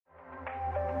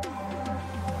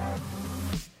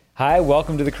Hi,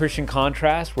 welcome to the Christian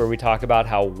Contrast, where we talk about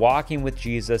how walking with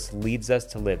Jesus leads us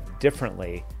to live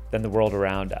differently than the world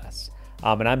around us.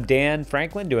 And I'm Dan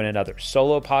Franklin doing another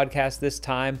solo podcast this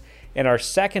time in our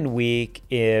second week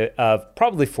of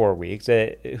probably 4 weeks.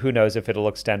 Who knows if it'll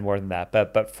extend more than that,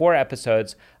 but 4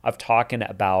 episodes of talking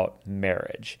about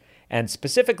marriage. And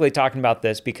specifically talking about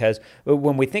this because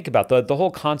when we think about the whole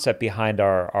concept behind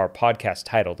our podcast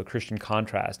title, The Christian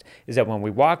Contrast, is that when we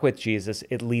walk with Jesus,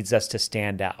 it leads us to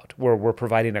stand out, where we're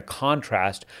providing a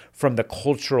contrast from the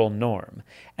cultural norm.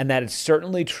 And that is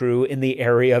certainly true in the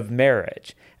area of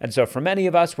marriage. And so for many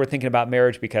of us, we're thinking about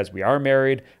marriage because we are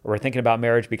married, or we're thinking about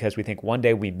marriage because we think one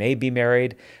day we may be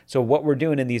married. So what we're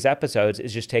doing in these episodes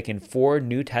is just taking 4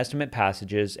 New Testament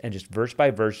passages and just verse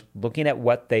by verse looking at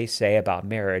what they say about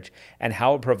marriage and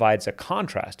how it provides a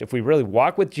contrast. If we really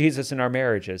walk with Jesus in our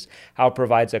marriages, how it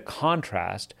provides a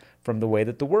contrast from the way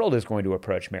that the world is going to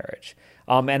approach marriage.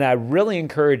 And I really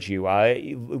encourage you,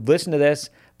 listen to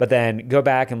this, but then go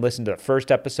back and listen to the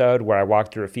first episode where I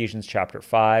walked through Ephesians chapter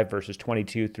 5, verses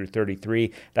 22 through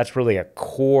 33. That's really a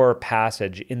core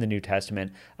passage in the New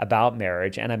Testament about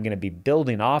marriage, and I'm going to be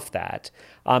building off that.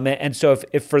 And so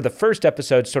if for the first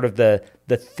episode, sort of the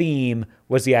theme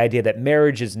was the idea that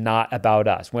marriage is not about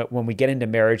us. When we get into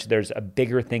marriage, there's a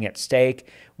bigger thing at stake.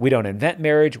 We don't invent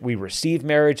marriage. We receive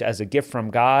marriage as a gift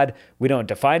from God. We don't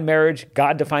define marriage.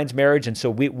 God defines marriage. And so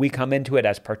we come into it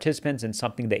as participants in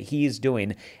something that he's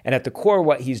doing. And at the core,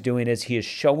 what he's doing is he is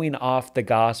showing off the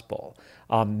gospel.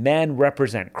 Men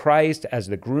represent Christ as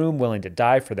the groom willing to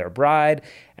die for their bride,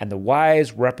 and the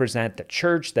wives represent the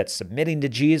church that's submitting to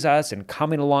Jesus and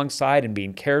coming alongside and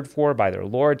being cared for by their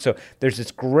Lord. So there's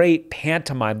this great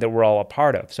pantomime that we're all a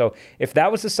part of. So if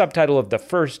that was the subtitle of the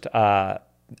first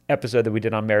episode that we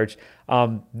did on marriage,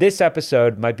 this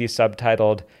episode might be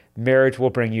subtitled, Marriage Will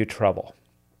Bring You Trouble.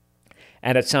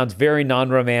 And it sounds very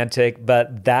non-romantic,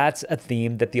 but that's a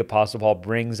theme that the Apostle Paul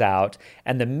brings out.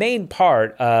 And the main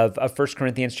part of 1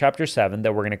 Corinthians chapter 7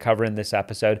 that we're going to cover in this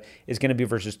episode is going to be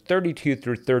verses 32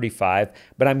 through 35.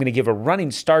 But I'm going to give a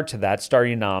running start to that,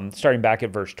 starting back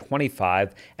at verse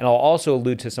 25. And I'll also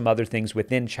allude to some other things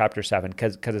within chapter 7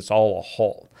 because it's all a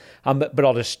whole. But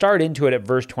I'll just start into it at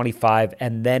verse 25,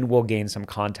 and then we'll gain some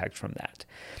context from that.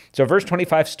 So verse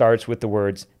 25 starts with the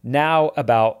words, "Now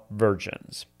about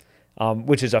virgins."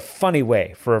 Which is a funny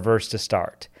way for a verse to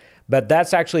start. But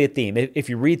that's actually a theme. If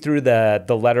you read through the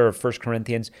letter of 1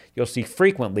 Corinthians, you'll see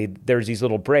frequently there's these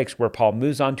little breaks where Paul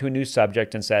moves on to a new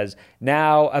subject and says,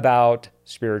 now about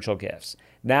spiritual gifts,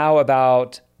 now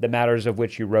about the matters of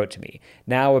which you wrote to me,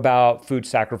 now about food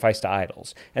sacrificed to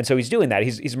idols. And so he's doing that.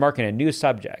 He's marking a new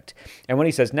subject. And when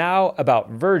he says now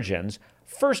about virgins,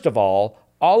 first of all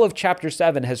of chapter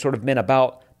 7 has sort of been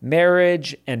about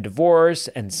marriage and divorce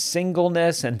and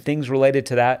singleness and things related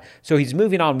to that. So he's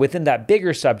moving on within that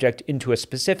bigger subject into a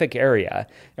specific area.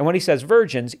 And when he says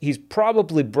virgins, he's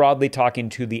probably broadly talking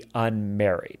to the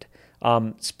unmarried.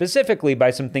 Specifically by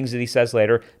some things that he says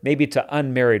later, maybe to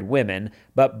unmarried women,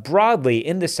 but broadly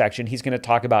in this section, he's going to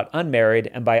talk about unmarried,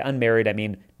 and by unmarried, I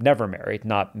mean never married,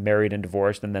 not married and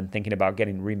divorced and then thinking about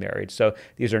getting remarried. So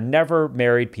these are never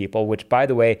married people, which, by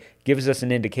the way, gives us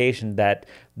an indication that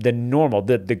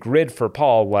the grid for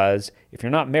Paul was, if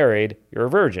you're not married, you're a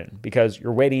virgin because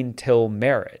you're waiting till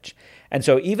marriage. And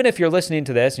so even if you're listening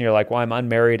to this and you're like, well, I'm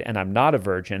unmarried and I'm not a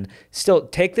virgin, still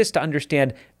take this to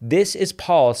understand this is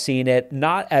Paul seeing it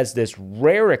not as this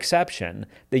rare exception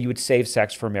that you would save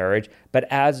sex for marriage, but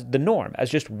as the norm, as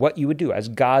just what you would do, as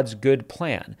God's good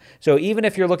plan. So even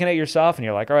if you're looking at yourself and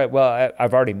you're like, all right, well,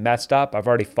 I've already messed up, I've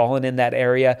already fallen in that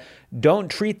area, don't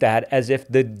treat that as if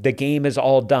the game is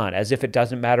all done, as if it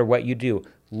doesn't matter what you do.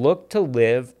 Look to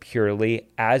live purely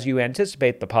as you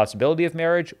anticipate the possibility of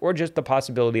marriage or just the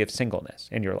possibility of singleness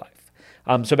in your life.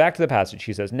 So back to the passage.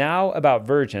 He says, now about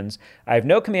virgins, I have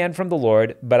no command from the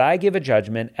Lord, but I give a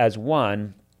judgment as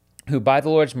one who by the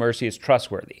Lord's mercy is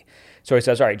trustworthy. So he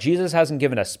says, all right, Jesus hasn't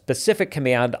given a specific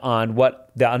command on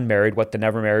what the unmarried, what the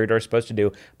never married are supposed to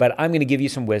do, but I'm going to give you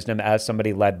some wisdom as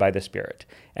somebody led by the Spirit.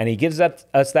 And he gives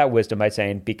us that wisdom by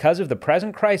saying, because of the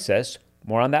present crisis,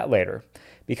 more on that later,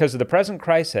 because of the present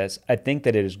crisis, I think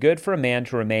that it is good for a man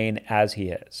to remain as he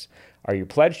is. Are you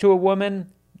pledged to a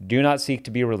woman? Do not seek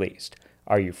to be released.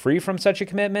 Are you free from such a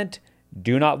commitment?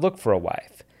 Do not look for a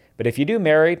wife. But if you do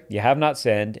marry, you have not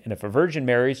sinned, and if a virgin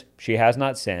marries, she has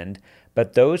not sinned.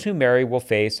 But those who marry will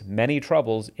face many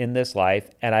troubles in this life,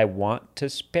 and I want to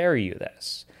spare you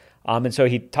this. And so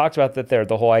he talks about that there,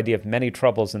 the whole idea of many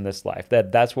troubles in this life.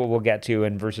 That's what we'll get to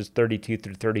in verses 32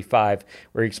 through 35,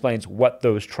 where he explains what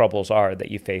those troubles are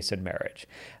that you face in marriage.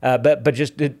 But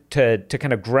just to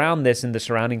kind of ground this in the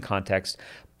surrounding context,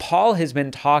 Paul has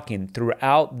been talking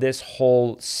throughout this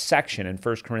whole section in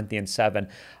 1 Corinthians 7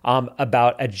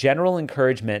 about a general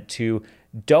encouragement to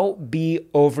don't be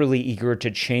overly eager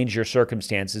to change your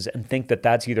circumstances and think that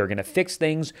that's either going to fix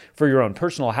things for your own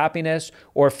personal happiness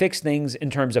or fix things in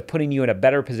terms of putting you in a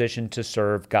better position to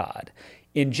serve God.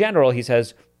 In general, he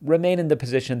says, remain in the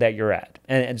position that you're at.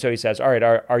 And so he says, all right,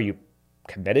 are you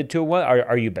committed to one?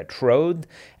 Are you betrothed?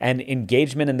 And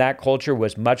engagement in that culture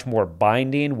was much more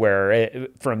binding, where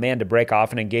for a man to break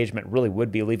off an engagement really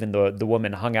would be leaving the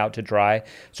woman hung out to dry.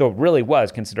 So it really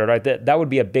was considered, right, that would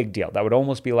be a big deal. That would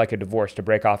almost be like a divorce to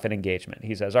break off an engagement.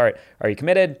 He says, all right, are you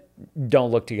committed?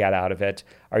 Don't look to get out of it.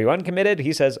 Are you uncommitted?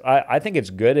 He says, I think it's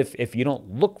good if you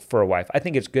don't look for a wife. I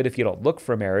think it's good if you don't look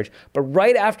for marriage. But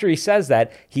right after he says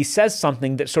that, he says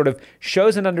something that sort of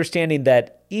shows an understanding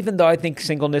that even though I think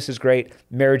singleness is great,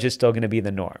 marriage is still going to be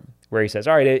the norm. Where he says,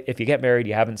 all right, if you get married,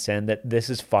 you haven't sinned, that this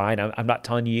is fine. I'm not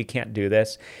telling you can't do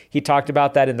this. He talked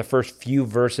about that in the first few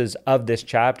verses of this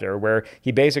chapter, where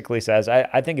he basically says,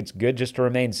 I think it's good just to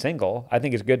remain single. I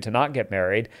think it's good to not get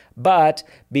married. But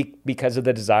because of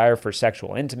the desire for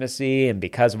sexual intimacy and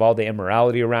because of all the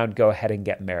immorality around, go ahead and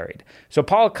get married. So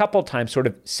Paul a couple times sort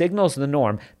of signals the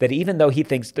norm that even though he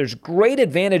thinks there's great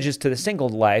advantages to the single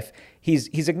life,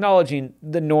 he's acknowledging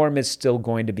the norm is still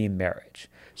going to be marriage.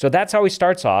 So that's how he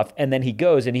starts off, and then he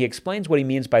goes and he explains what he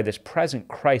means by this present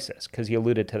crisis, because he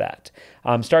alluded to that.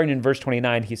 Starting in verse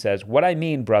 29, he says, "What I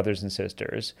mean, brothers and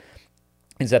sisters,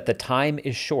 is that the time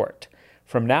is short.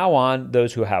 From now on,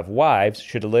 those who have wives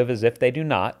should live as if they do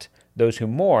not, those who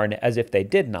mourn as if they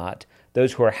did not,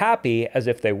 those who are happy as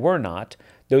if they were not,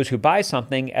 those who buy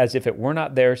something as if it were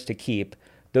not theirs to keep,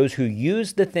 those who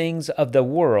use the things of the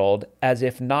world as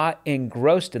if not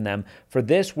engrossed in them, for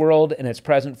this world in its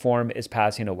present form is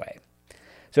passing away."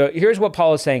 So here's what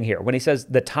Paul is saying here. When he says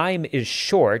the time is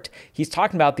short, he's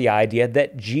talking about the idea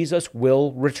that Jesus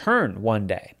will return one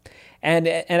day. And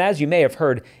as you may have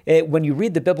heard, when you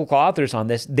read the biblical authors on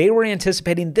this, they were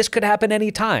anticipating this could happen any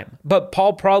time. But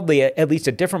Paul probably, at least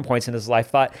at different points in his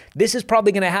life, thought, this is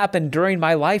probably going to happen during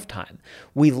my lifetime.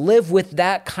 We live with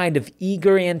that kind of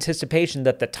eager anticipation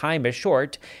that the time is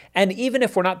short. And even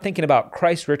if we're not thinking about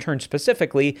Christ's return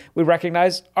specifically, we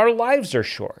recognize our lives are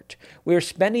short. We're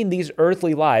spending these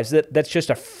earthly lives that's just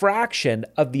a fraction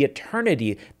of the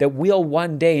eternity that we'll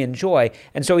one day enjoy.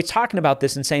 And so he's talking about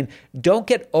this and saying, don't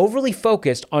get overly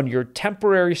focused on your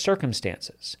temporary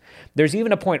circumstances. There's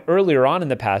even a point earlier on in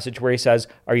the passage where he says,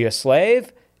 are you a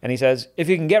slave? And he says, if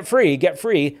you can get free, get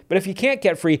free. But if you can't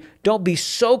get free, don't be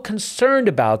so concerned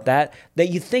about that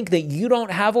you think that you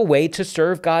don't have a way to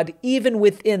serve God even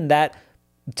within that,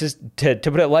 to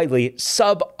put it lightly,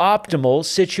 suboptimal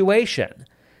situation.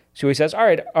 So he says, all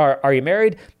right, are you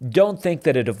married? Don't think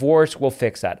that a divorce will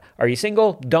fix that. Are you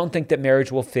single? Don't think that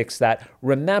marriage will fix that.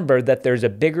 Remember that there's a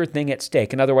bigger thing at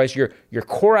stake. And otherwise, your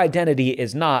core identity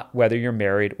is not whether you're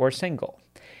married or single.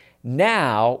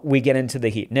 Now we get into the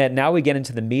heat. Now we get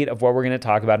into the meat of what we're going to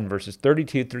talk about in verses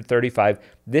 32 through 35.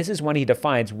 This is when he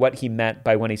defines what he meant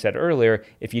by when he said earlier,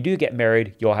 if you do get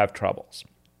married, you'll have troubles.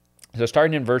 So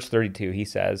starting in verse 32, he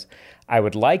says, I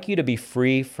would like you to be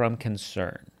free from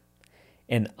concern.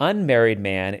 An unmarried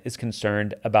man is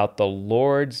concerned about the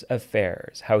Lord's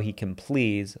affairs, how he can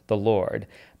please the Lord.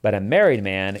 But a married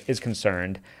man is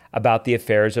concerned about the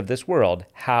affairs of this world,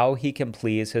 how he can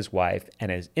please his wife,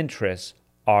 and his interests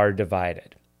are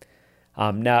divided.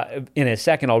 Now, in a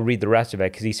second, I'll read the rest of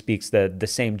it because he speaks the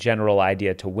same general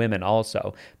idea to women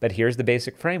also. But here's the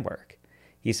basic framework.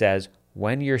 He says,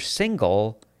 when you're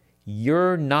single,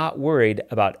 you're not worried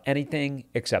about anything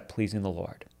except pleasing the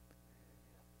Lord.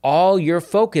 All you're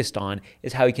focused on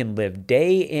is how you can live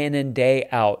day in and day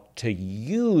out to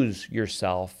use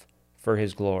yourself for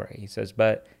his glory. He says,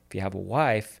 but if you have a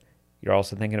wife, you're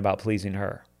also thinking about pleasing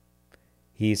her.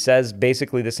 He says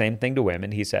basically the same thing to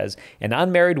women. He says, an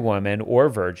unmarried woman or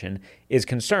virgin is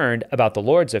concerned about the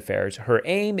Lord's affairs. Her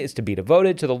aim is to be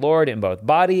devoted to the Lord in both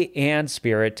body and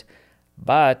spirit.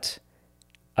 But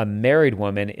a married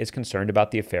woman is concerned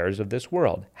about the affairs of this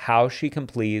world, how she can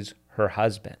please her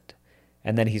husband.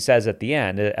 And then he says at the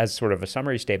end, as sort of a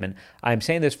summary statement, I'm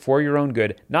saying this for your own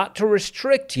good, not to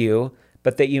restrict you,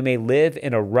 but that you may live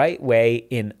in a right way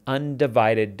in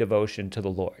undivided devotion to the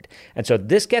Lord. And so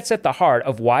this gets at the heart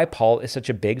of why Paul is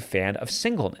such a big fan of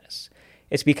singleness.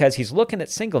 It's because he's looking at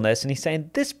singleness and he's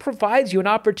saying, this provides you an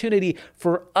opportunity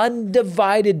for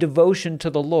undivided devotion to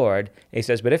the Lord. And he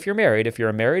says, but if you're married, if you're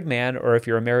a married man or if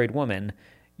you're a married woman,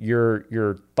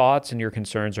 your thoughts and your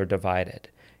concerns are divided.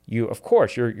 You, of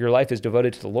course, your life is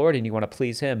devoted to the Lord and you want to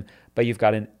please him, but you've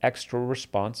got an extra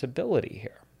responsibility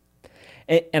here.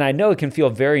 And I know it can feel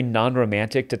very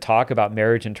non-romantic to talk about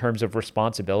marriage in terms of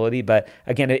responsibility, but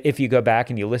again, if you go back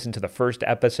and you listen to the first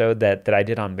episode that I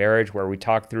did on marriage, where we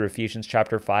talked through Ephesians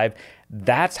chapter 5,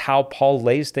 that's how Paul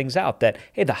lays things out, that,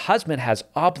 hey, the husband has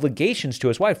obligations to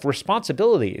his wife,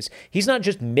 responsibilities. He's not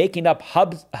just making up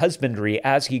husbandry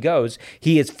as he goes.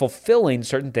 He is fulfilling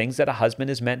certain things that a husband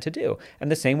is meant to do. And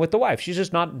the same with the wife. She's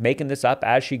just not making this up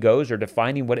as she goes or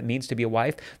defining what it means to be a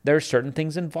wife. There are certain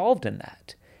things involved in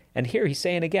that. And here he's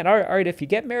saying again, all right, if you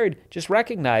get married, just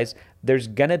recognize there's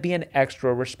going to be an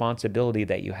extra responsibility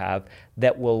that you have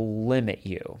that will limit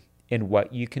you in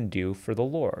what you can do for the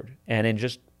Lord and in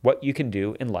just what you can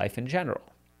do in life in general.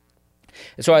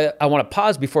 So I want to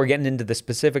pause before getting into the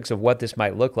specifics of what this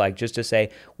might look like, just to say,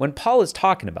 when Paul is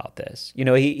talking about this,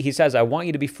 he says, I want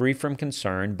you to be free from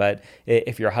concern, but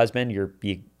if you're a husband,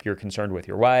 you're concerned with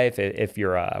your wife. If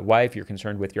you're a wife, you're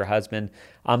concerned with your husband.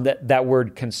 That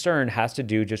word concern has to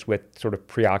do just with sort of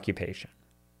preoccupation.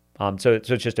 So it's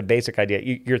just a basic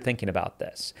idea. You're thinking about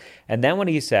this. And then when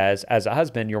he says, as a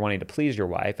husband, you're wanting to please your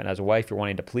wife, and as a wife, you're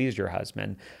wanting to please your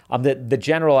husband, the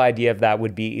general idea of that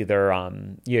would be either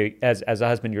as a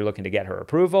husband, you're looking to get her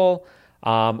approval,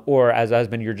 or as a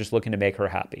husband, you're just looking to make her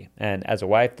happy. And as a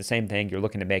wife, the same thing. You're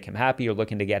looking to make him happy. You're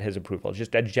looking to get his approval. It's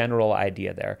just a general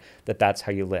idea there that's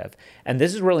how you live. And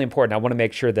this is really important. I want to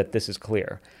make sure that this is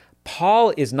clear.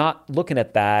 Paul is not looking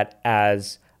at that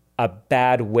as a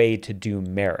bad way to do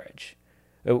marriage.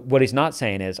 What he's not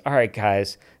saying is, all right,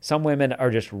 guys, some women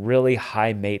are just really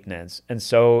high maintenance. And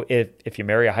so if you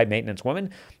marry a high maintenance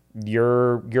woman,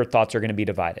 your thoughts are going to be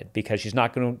divided because she's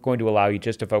not going to allow you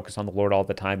just to focus on the Lord all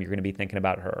the time. You're going to be thinking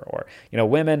about her. Or,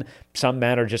 women, some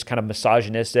men are just kind of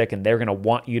misogynistic and they're going to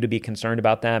want you to be concerned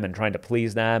about them and trying to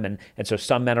please them. And so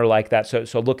some men are like that.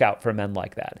 So look out for men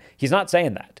like that. He's not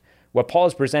saying that. What Paul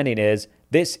is presenting is,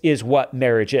 this is what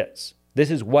marriage is. This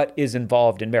is what is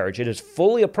involved in marriage. It is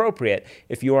fully appropriate.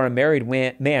 If you are a married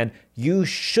man, you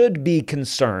should be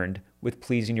concerned with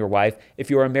pleasing your wife. If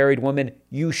you are a married woman,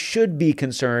 you should be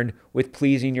concerned with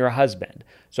pleasing your husband.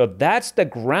 So that's the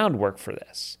groundwork for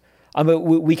this.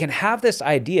 We can have this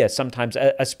idea sometimes,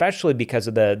 especially because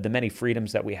of the many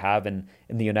freedoms that we have in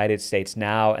the United States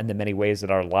now, and the many ways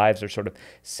that our lives are sort of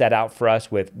set out for us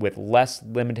with less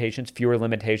limitations, fewer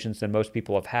limitations than most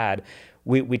people have had.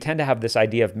 We tend to have this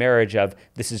idea of marriage of,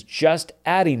 this is just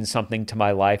adding something to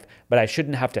my life, but I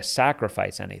shouldn't have to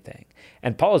sacrifice anything.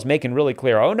 And Paul is making really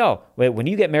clear, oh no, when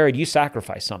you get married, you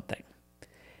sacrifice something.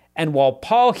 And while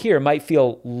Paul here might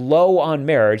feel low on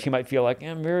marriage, he might feel like,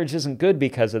 marriage isn't good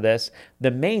because of this,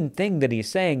 the main thing that he's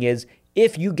saying is,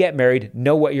 if you get married,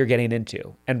 know what you're getting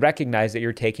into and recognize that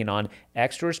you're taking on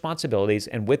extra responsibilities,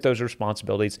 and with those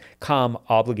responsibilities come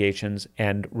obligations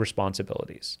and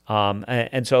responsibilities.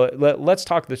 And so let's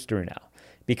talk this through now,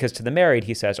 because to the married,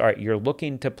 he says, all right, you're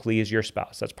looking to please your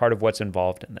spouse. That's part of what's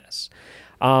involved in this.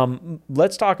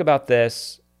 Let's talk about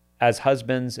this as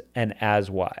husbands and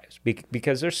as wives,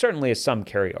 because there certainly is some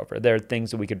carryover. There are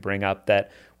things that we could bring up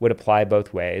that would apply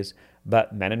both ways,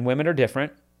 but men and women are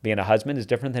different. Being a husband is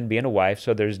different than being a wife,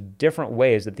 so there's different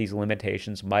ways that these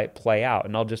limitations might play out,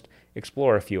 and I'll just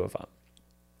explore a few of them.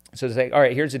 So to say, all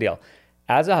right, here's the deal.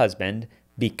 As a husband,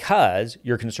 because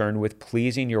you're concerned with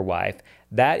pleasing your wife,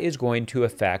 that is going to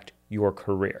affect your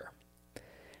career.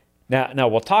 Now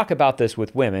we'll talk about this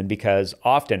with women, because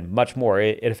often, much more,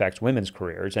 it affects women's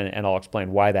careers, and I'll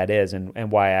explain why that is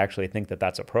and why I actually think that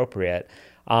that's appropriate.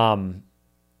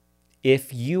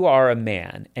 If you are a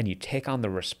man and you take on the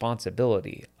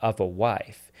responsibility of a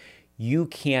wife, you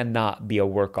cannot be a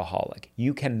workaholic.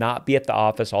 You cannot be at the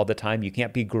office all the time. You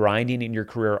can't be grinding in your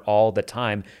career all the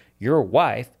time. Your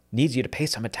wife needs you to pay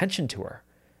some attention to her,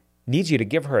 needs you to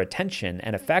give her attention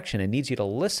and affection, and needs you to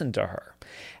listen to her.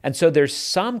 And so there's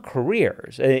some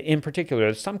careers, in particular,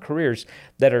 there's some careers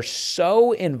that are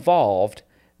so involved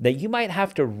that you might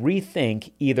have to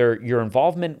rethink either your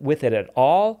involvement with it at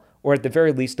all, or at the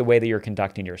very least, the way that you're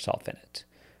conducting yourself in it.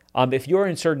 If you're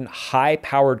in certain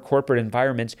high-powered corporate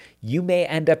environments, you may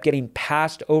end up getting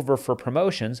passed over for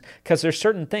promotions because there's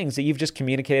certain things that you've just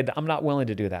communicated, I'm not willing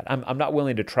to do that. I'm not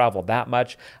willing to travel that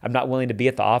much. I'm not willing to be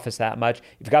at the office that much.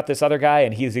 You've got this other guy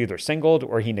and he's either singled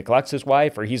or he neglects his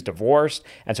wife or he's divorced.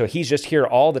 And so he's just here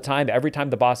all the time. Every time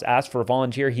the boss asks for a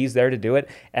volunteer, he's there to do it.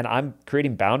 And I'm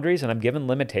creating boundaries and I'm given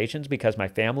limitations because my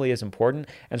family is important.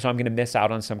 And so I'm going to miss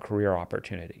out on some career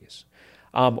opportunities.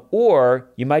 Or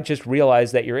you might just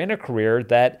realize that you're in a career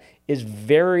that is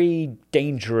very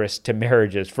dangerous to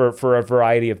marriages for a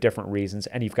variety of different reasons,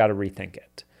 and you've got to rethink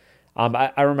it.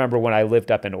 I remember when I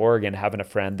lived up in Oregon having a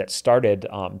friend that started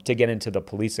to get into the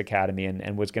police academy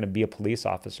and was going to be a police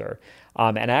officer.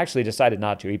 And I actually decided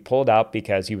not to. He pulled out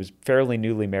because he was fairly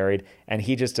newly married, and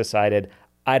he just decided,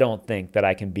 I don't think that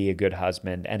I can be a good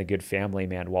husband and a good family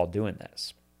man while doing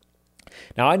this.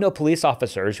 Now, I know police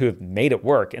officers who have made it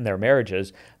work in their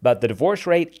marriages, but the divorce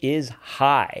rate is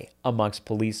high amongst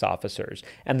police officers.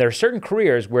 And there are certain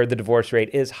careers where the divorce rate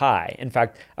is high. In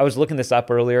fact, I was looking this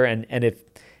up earlier, and if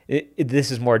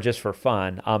this is more just for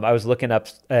fun, I was looking up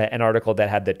an article that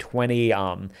had the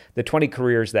 20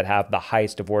 careers that have the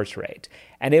highest divorce rate.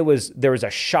 And there was a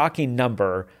shocking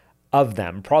number of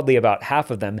them, probably about half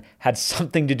of them, had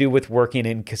something to do with working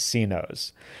in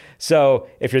casinos. So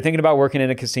if you're thinking about working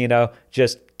in a casino,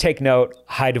 just take note,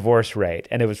 high divorce rate.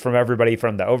 And it was from everybody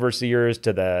from the overseers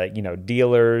to the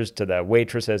dealers to the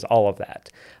waitresses, all of that.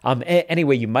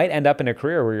 Anyway, you might end up in a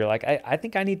career where you're like, I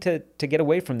think I need to get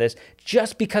away from this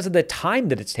just because of the time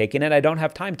that it's taken, and I don't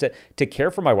have time to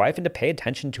care for my wife and to pay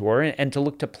attention to her and to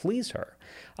look to please her.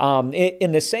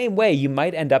 In the same way, you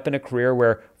might end up in a career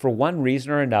where, for one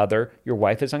reason or another, your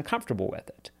wife is uncomfortable with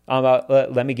it.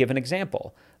 Let me give an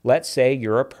example. Let's say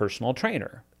you're a personal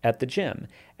trainer at the gym,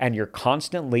 and you're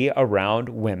constantly around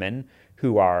women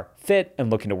who are fit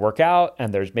and looking to work out,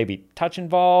 and there's maybe touch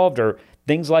involved or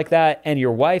things like that, and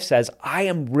your wife says, I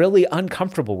am really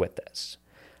uncomfortable with this.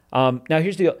 Now,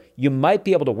 here's the deal. You might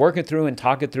be able to work it through and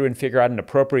talk it through and figure out an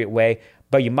appropriate way,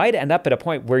 but you might end up at a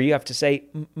point where you have to say,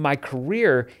 my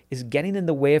career is getting in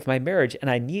the way of my marriage, and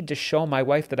I need to show my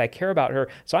wife that I care about her,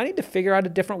 so I need to figure out a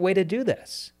different way to do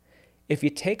this. If you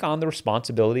take on the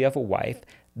responsibility of a wife,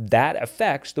 that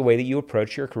affects the way that you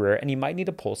approach your career, and you might need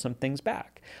to pull some things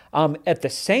back. At the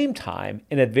same time,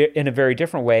 in a very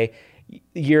different way,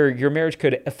 your marriage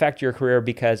could affect your career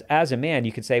because as a man,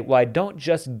 you could say, well, I don't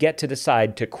just get to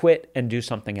decide to quit and do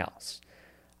something else.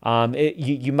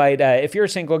 You might, if you're a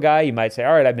single guy, you might say,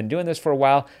 all right, I've been doing this for a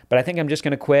while, but I think I'm just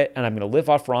going to quit and I'm going to live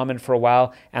off ramen for a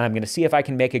while, and I'm going to see if I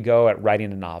can make a go at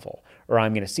writing a novel, or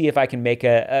I'm going to see if I can make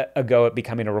a go at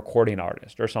becoming a recording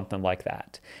artist or something like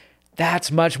that.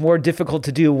 That's much more difficult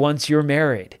to do once you're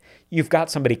married. You've got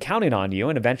somebody counting on you,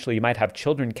 and eventually you might have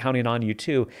children counting on you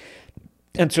too.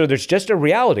 And so there's just a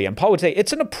reality, and Paul would say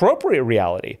it's an appropriate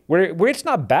reality where it's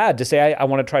not bad to say, I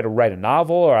want to try to write a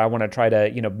novel, or I want to try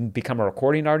to, become a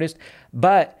recording artist,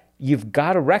 but you've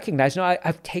got to recognize,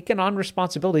 I've taken on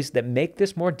responsibilities that make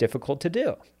this more difficult to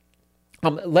do.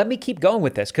 Let me keep going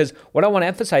with this, because what I want to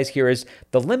emphasize here is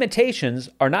the limitations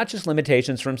are not just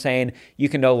limitations from saying you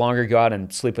can no longer go out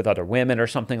and sleep with other women or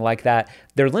something like that.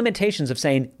 They're limitations of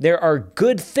saying there are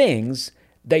good things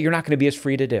that you're not going to be as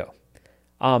free to do.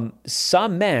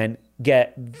 Some men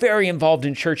get very involved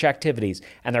in church activities,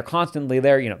 and they're constantly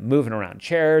there, moving around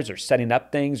chairs or setting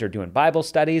up things or doing Bible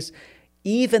studies.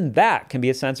 Even that can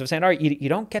be a sense of saying, all right, you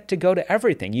don't get to go to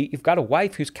everything. You've got a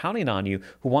wife who's counting on you,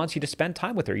 who wants you to spend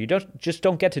time with her. You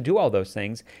don't get to do all those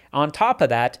things. On top of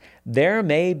that, there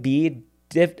may be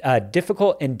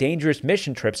difficult and dangerous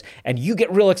mission trips, and you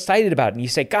get real excited about it, and you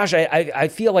say, gosh, I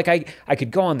feel like I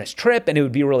could go on this trip, and it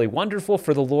would be really wonderful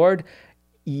for the Lord.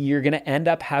 You're going to end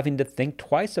up having to think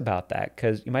twice about that,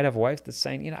 because you might have a wife that's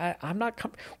saying,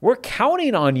 we're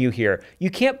counting on you here. You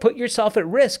can't put yourself at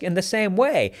risk in the same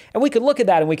way. And we could look at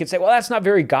that and we could say, well, that's not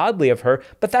very godly of her,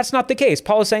 but that's not the case.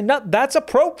 Paul is saying, no, that's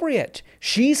appropriate.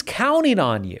 She's counting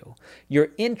on you. Your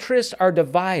interests are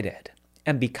divided.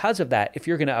 And because of that, if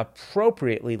you're going to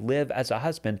appropriately live as a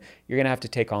husband, you're going to have to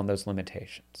take on those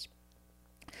limitations.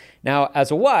 Now, as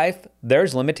a wife,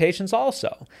 there's limitations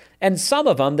also. And some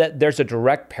of them, that there's a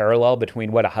direct parallel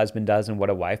between what a husband does and what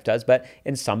a wife does, but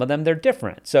in some of them, they're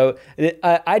different. So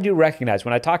I do recognize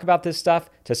when I talk about this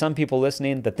stuff, to some people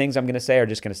listening, the things I'm going to say are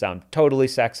just going to sound totally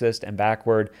sexist and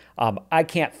backward. I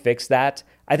can't fix that.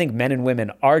 I think men and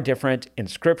women are different in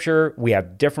Scripture. We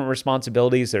have different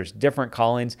responsibilities. There's different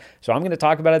callings. So I'm going to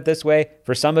talk about it this way.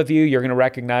 For some of you, you're going to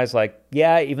recognize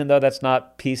even though that's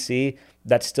not PC,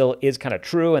 that still is kind of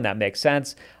true, and that makes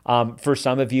sense. For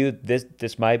some of you,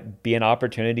 this might be an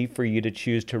opportunity for you to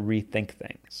choose to rethink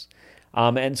things.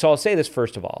 And so I'll say this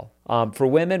first of all. For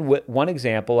women, one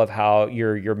example of how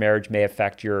your marriage may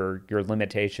affect your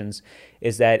limitations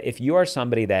is that if you are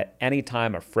somebody that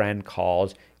anytime a friend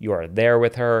calls, you are there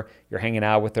with her, you're hanging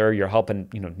out with her, you're helping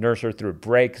nurse her through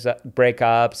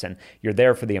breakups, and you're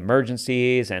there for the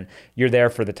emergencies, and you're there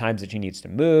for the times that she needs to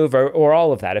move, or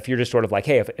all of that. If you're just sort of like,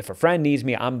 hey, if a friend needs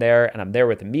me, I'm there, and I'm there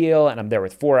with a meal, and I'm there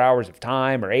with 4 hours of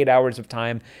time or 8 hours of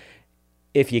time.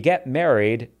 If you get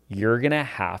married, you're going to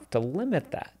have to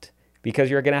limit that because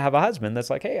you're going to have a husband that's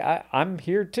like, hey, I'm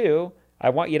here too. I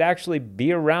want you to actually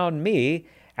be around me.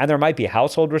 And there might be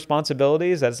household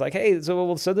responsibilities that's like, hey,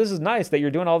 so this is nice that you're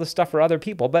doing all this stuff for other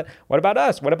people, but what about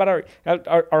us? What about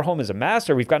our home is a mess,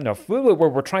 or we've got no food,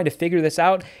 we're trying to figure this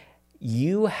out.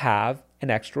 You have an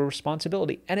extra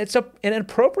responsibility, and it's an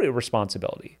appropriate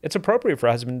responsibility. It's appropriate for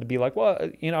a husband to be like, well,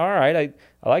 all right,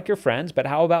 I like your friends, but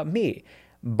how about me?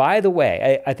 By the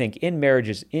way, I think in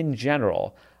marriages in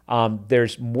general,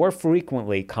 there's more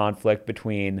frequently conflict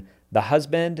between the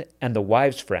husband and the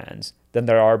wife's friends than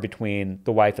there are between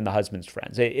the wife and the husband's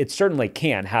friends. It certainly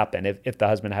can happen if the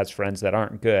husband has friends that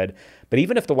aren't good. But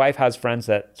even if the wife has friends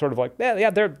that sort of like, yeah,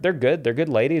 they're good. They're good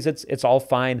ladies. It's all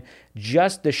fine.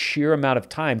 Just the sheer amount of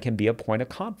time can be a point of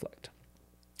conflict.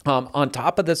 On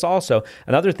top of this also,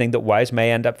 another thing that wives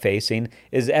may end up facing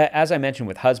is, as I mentioned,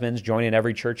 with husbands joining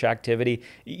every church activity,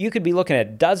 you could be looking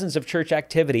at dozens of church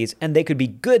activities and they could be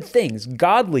good things,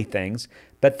 godly things,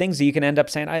 but things that you can end up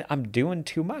saying, I'm doing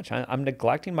too much. I'm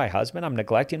neglecting my husband. I'm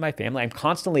neglecting my family. I'm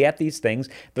constantly at these things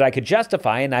that I could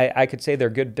justify and I could say they're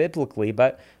good biblically,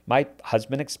 but my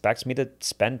husband expects me to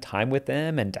spend time with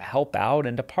him and to help out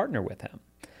and to partner with him.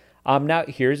 Now,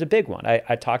 here's a big one.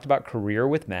 I talked about career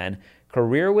with men.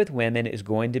 Career with women is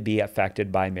going to be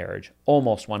affected by marriage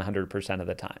almost 100% of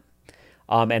the time.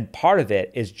 And part of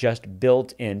it is just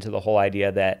built into the whole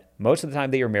idea that most of the time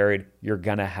that you're married, you're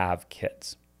going to have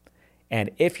kids. And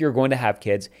if you're going to have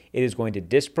kids, it is going to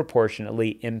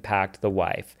disproportionately impact the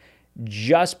wife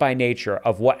just by nature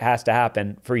of what has to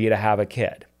happen for you to have a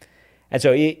kid. And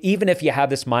so even if you have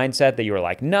this mindset that you're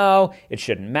like, no, it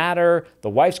shouldn't matter, the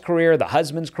wife's career, the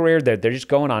husband's career, they're just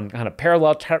going on kind of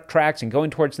parallel tracks and going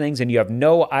towards things, and you have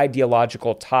no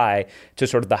ideological tie to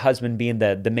sort of the husband being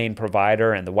the main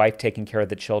provider and the wife taking care of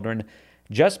the children,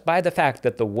 just by the fact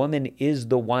that the woman is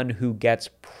the one who gets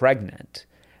pregnant,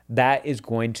 that is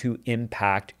going to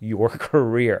impact your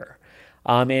career.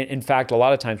 In fact, a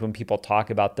lot of times when people talk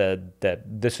about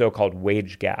the so-called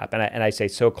wage gap, and I say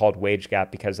so-called wage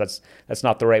gap because that's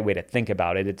not the right way to think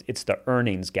about it. It's the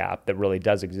earnings gap that really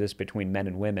does exist between men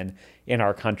and women in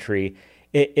our country.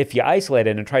 If you isolate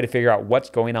it and try to figure out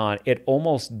what's going on, it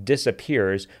almost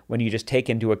disappears when you just take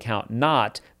into account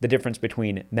not the difference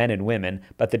between men and women,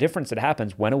 but the difference that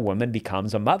happens when a woman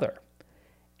becomes a mother.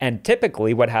 And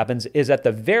typically what happens is at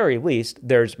the very least,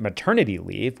 there's maternity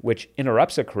leave, which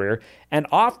interrupts a career, and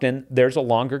often there's a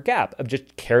longer gap of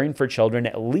just caring for children,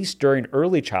 at least during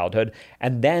early childhood,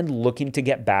 and then looking to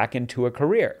get back into a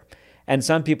career. And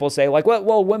some people say like,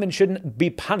 well, women shouldn't be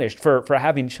punished for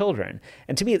having children.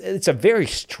 And to me, it's a very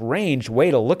strange way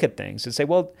to look at things, to say,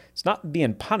 well, it's not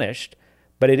being punished,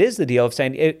 but it is the deal of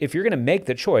saying, if you're going to make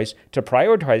the choice to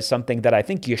prioritize something that I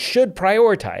think you should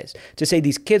prioritize, to say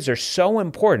these kids are so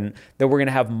important that we're going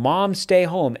to have mom stay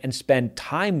home and spend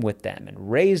time with them and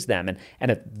raise them,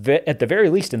 and at the very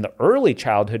least in the early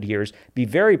childhood years, be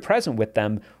very present with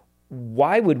them,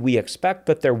 why would we expect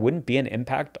that there wouldn't be an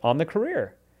impact on the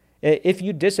career? If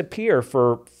you disappear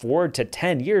for 4 to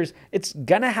 10 years, it's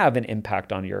going to have an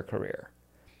impact on your career.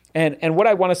 And what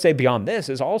I want to say beyond this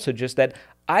is also just that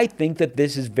I think that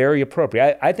this is very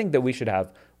appropriate. I think that we should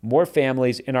have more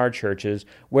families in our churches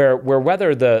where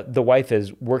whether the wife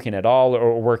is working at all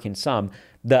or working some,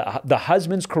 the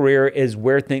husband's career is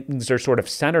where things are sort of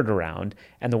centered around,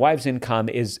 and the wife's income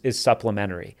is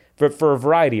supplementary for a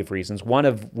variety of reasons. One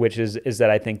of which is that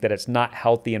I think that it's not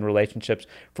healthy in relationships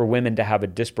for women to have a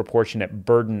disproportionate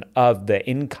burden of the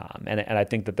income. And I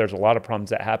think that there's a lot of problems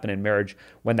that happen in marriage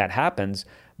when that happens.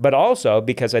 But also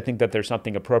because I think that there's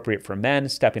something appropriate for men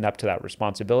stepping up to that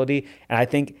responsibility. And I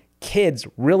think kids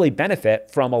really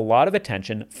benefit from a lot of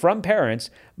attention from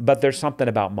parents, but there's something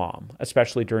about mom,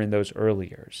 especially during those early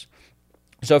years.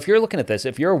 So if you're looking at this,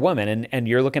 if you're a woman and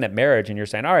you're looking at marriage and you're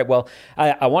saying, all right, well,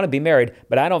 I want to be married,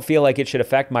 but I don't feel like it should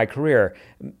affect my career,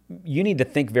 you need to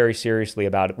think very seriously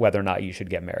about whether or not you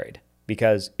should get married,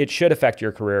 because it should affect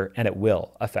your career and it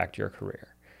will affect your career.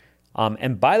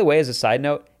 And by the way, as a side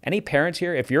note, any parents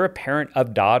here, if you're a parent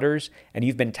of daughters and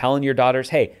you've been telling your daughters,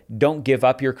 hey, don't give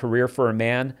up your career for a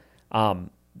man, I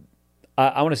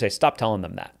want to say stop telling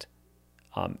them that.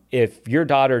 If your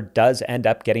daughter does end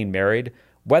up getting married,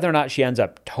 whether or not she ends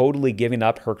up totally giving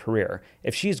up her career,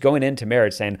 if she's going into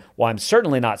marriage saying, well, I'm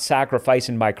certainly not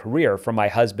sacrificing my career for my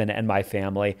husband and my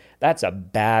family, that's a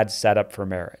bad setup for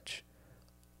marriage.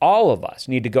 All of us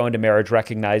need to go into marriage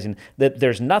recognizing that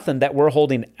there's nothing that we're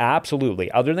holding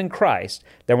absolutely other than Christ,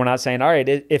 that we're not saying, all right,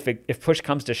 if push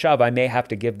comes to shove, I may have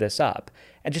to give this up.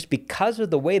 And just because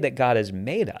of the way that God has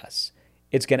made us,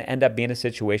 it's going to end up being a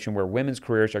situation where women's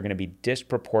careers are going to be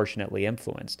disproportionately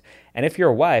influenced. And if you're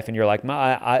a wife and you're like,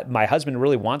 my husband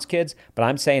really wants kids, but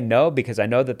I'm saying no because I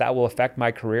know that that will affect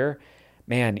my career,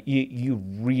 man, you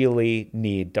really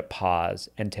need to pause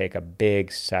and take a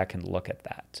big second look at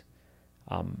that.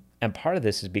 And part of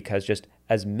this is because just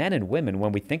as men and women,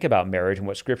 when we think about marriage and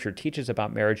what Scripture teaches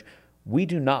about marriage, we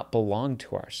do not belong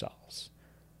to ourselves.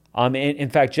 In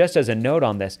fact, just as a note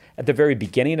on this, at the very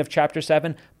beginning of chapter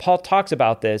 7, Paul talks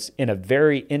about this in a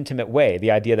very intimate way, the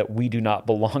idea that we do not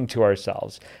belong to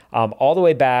ourselves. All the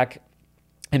way back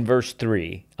in verse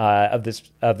 3 of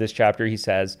this chapter, he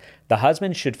says, "The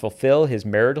husband should fulfill his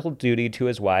marital duty to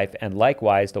his wife, and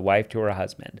likewise the wife to her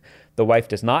husband. The wife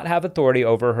does not have authority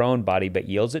over her own body, but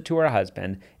yields it to her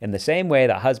husband. In the same way,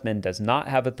 the husband does not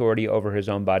have authority over his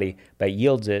own body, but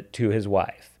yields it to his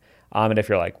wife." And if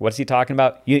you're like, what's he talking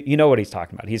about? You know what he's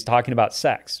talking about. He's talking about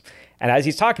sex. And as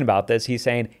he's talking about this, he's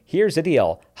saying, here's the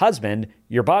deal. Husband,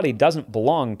 your body doesn't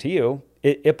belong to you.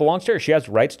 It belongs to her. She has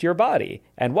rights to your body.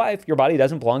 And wife, your body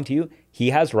doesn't belong to you.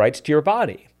 He has rights to your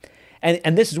body.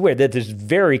 And this is weird, that this is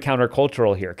very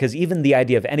countercultural here, because even the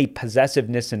idea of any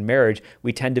possessiveness in marriage,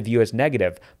 we tend to view as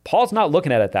negative. Paul's not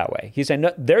looking at it that way. He's saying,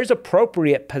 no, there's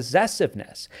appropriate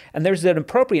possessiveness, and there's an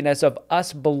appropriateness of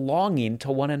us belonging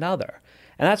to one another.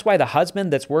 And that's why the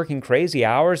husband that's working crazy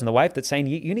hours and the wife that's saying,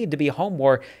 you need to be home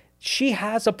more, she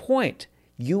has a point.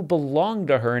 You belong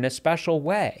to her in a special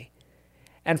way.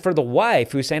 And for the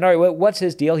wife who's saying, all right, what's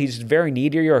his deal? He's just very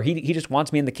needy, or he just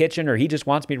wants me in the kitchen, or he just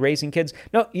wants me raising kids.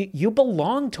 No, you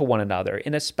belong to one another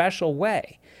in a special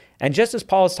way. And just as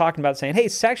Paul is talking about saying, hey,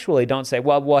 sexually, don't say,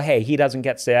 well, hey, he doesn't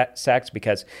get sex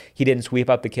because he didn't sweep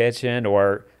up the kitchen,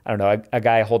 or I don't know, a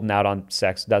guy holding out on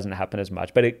sex doesn't happen as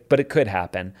much, but it could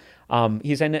happen.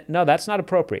 He's saying, no, that's not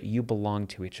appropriate. You belong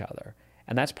to each other.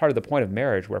 And that's part of the point of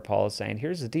marriage, where Paul is saying,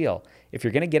 here's the deal. If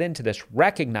you're going to get into this,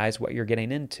 recognize what you're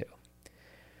getting into.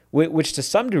 Which to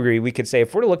some degree, we could say,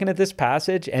 if we're looking at this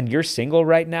passage and you're single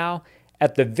right now,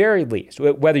 at the very least,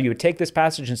 whether you would take this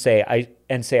passage and say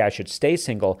I should stay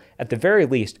single, at the very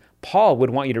least, Paul would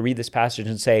want you to read this passage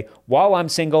and say, while I'm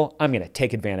single, I'm going to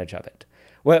take advantage of it.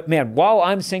 Well, man, while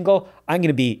I'm single, I'm going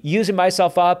to be using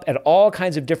myself up at all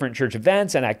kinds of different church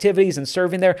events and activities and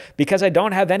serving there because I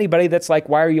don't have anybody that's like,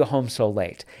 why are you home so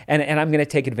late? And I'm going to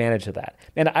take advantage of that.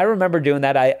 And I remember doing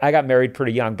that. I got married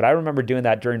pretty young, but I remember doing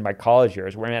that during my college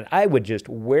years where, man, I would just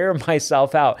wear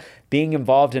myself out being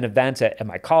involved in events at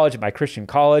my college, at my Christian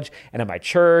college, and at my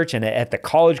church, and at the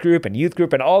college group and youth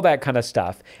group and all that kind of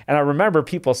stuff. And I remember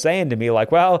people saying to me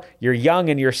like, well, you're young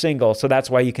and you're single, so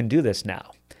that's why you can do this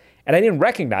now. And I didn't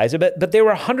recognize it, but they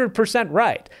were 100%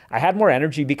 right. I had more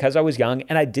energy because I was young,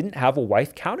 and I didn't have a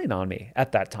wife counting on me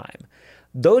at that time.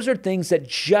 Those are things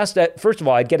that first of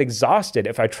all, I'd get exhausted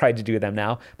if I tried to do them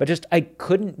now, but just I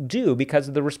couldn't do because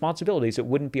of the responsibilities. It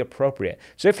wouldn't be appropriate.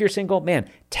 So if you're single, man,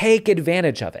 take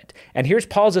advantage of it. And here's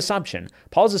Paul's assumption.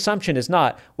 Paul's assumption is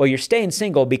not, well, you're staying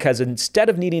single because instead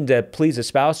of needing to please a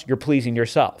spouse, you're pleasing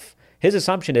yourself. His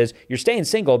assumption is you're staying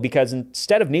single because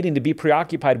instead of needing to be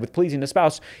preoccupied with pleasing a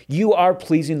spouse, you are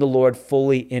pleasing the Lord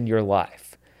fully in your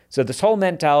life. So this whole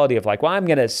mentality of like, well, I'm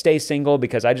going to stay single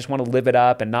because I just want to live it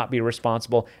up and not be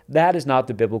responsible, that is not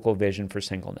the biblical vision for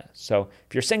singleness. So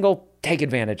if you're single, take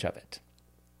advantage of it.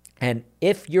 And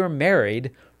if you're married,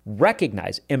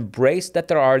 recognize, embrace that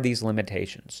there are these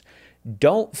limitations.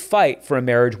 Don't fight for a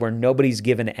marriage where nobody's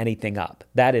given anything up.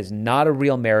 That is not a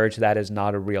real marriage. That is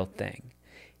not a real thing.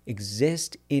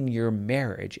 Exist in your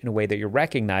marriage in a way that you're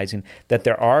recognizing that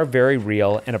there are very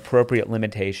real and appropriate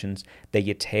limitations that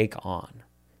you take on,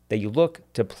 that you look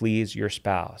to please your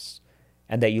spouse,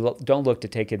 and that you don't look to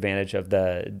take advantage of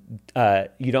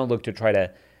you don't look to try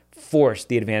to force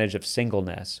the advantage of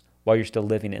singleness while you're still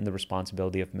living in the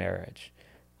responsibility of marriage.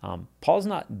 Paul's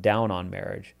not down on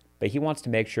marriage, but he wants to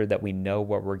make sure that we know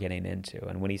what we're getting into.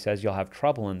 And when he says you'll have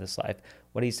trouble in this life,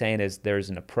 what he's saying is there's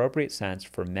an appropriate sense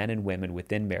for men and women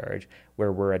within marriage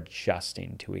where we're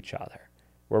adjusting to each other,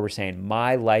 where we're saying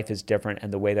my life is different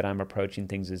and the way that I'm approaching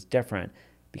things is different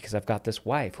because I've got this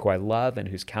wife who I love and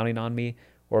who's counting on me,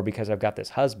 or because I've got this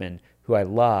husband who I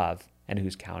love and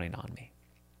who's counting on me.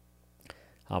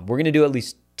 We're going to do at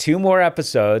least 2 more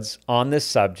episodes on this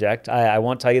subject. I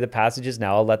won't tell you the passages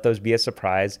now. I'll let those be a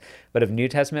surprise. But of New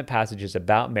Testament passages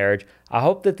about marriage, I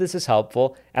hope that this is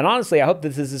helpful. And honestly, I hope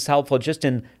that this is helpful just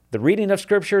in the reading of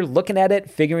Scripture, looking at it,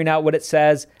 figuring out what it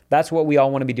says. That's what we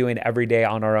all want to be doing every day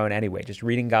on our own anyway, just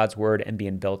reading God's Word and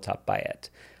being built up by it.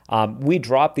 We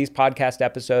drop these podcast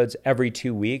episodes every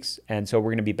 2 weeks, and so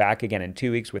we're going to be back again in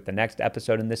 2 weeks with the next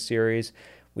episode in this series.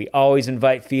 We always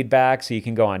invite feedback, so you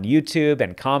can go on YouTube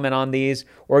and comment on these,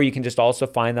 or you can just also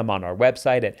find them on our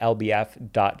website at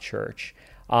lbf.church.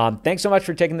 Thanks so much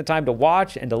for taking the time to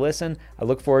watch and to listen. I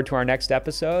look forward to our next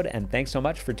episode, and thanks so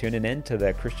much for tuning in to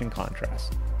the Christian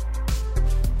Contrast.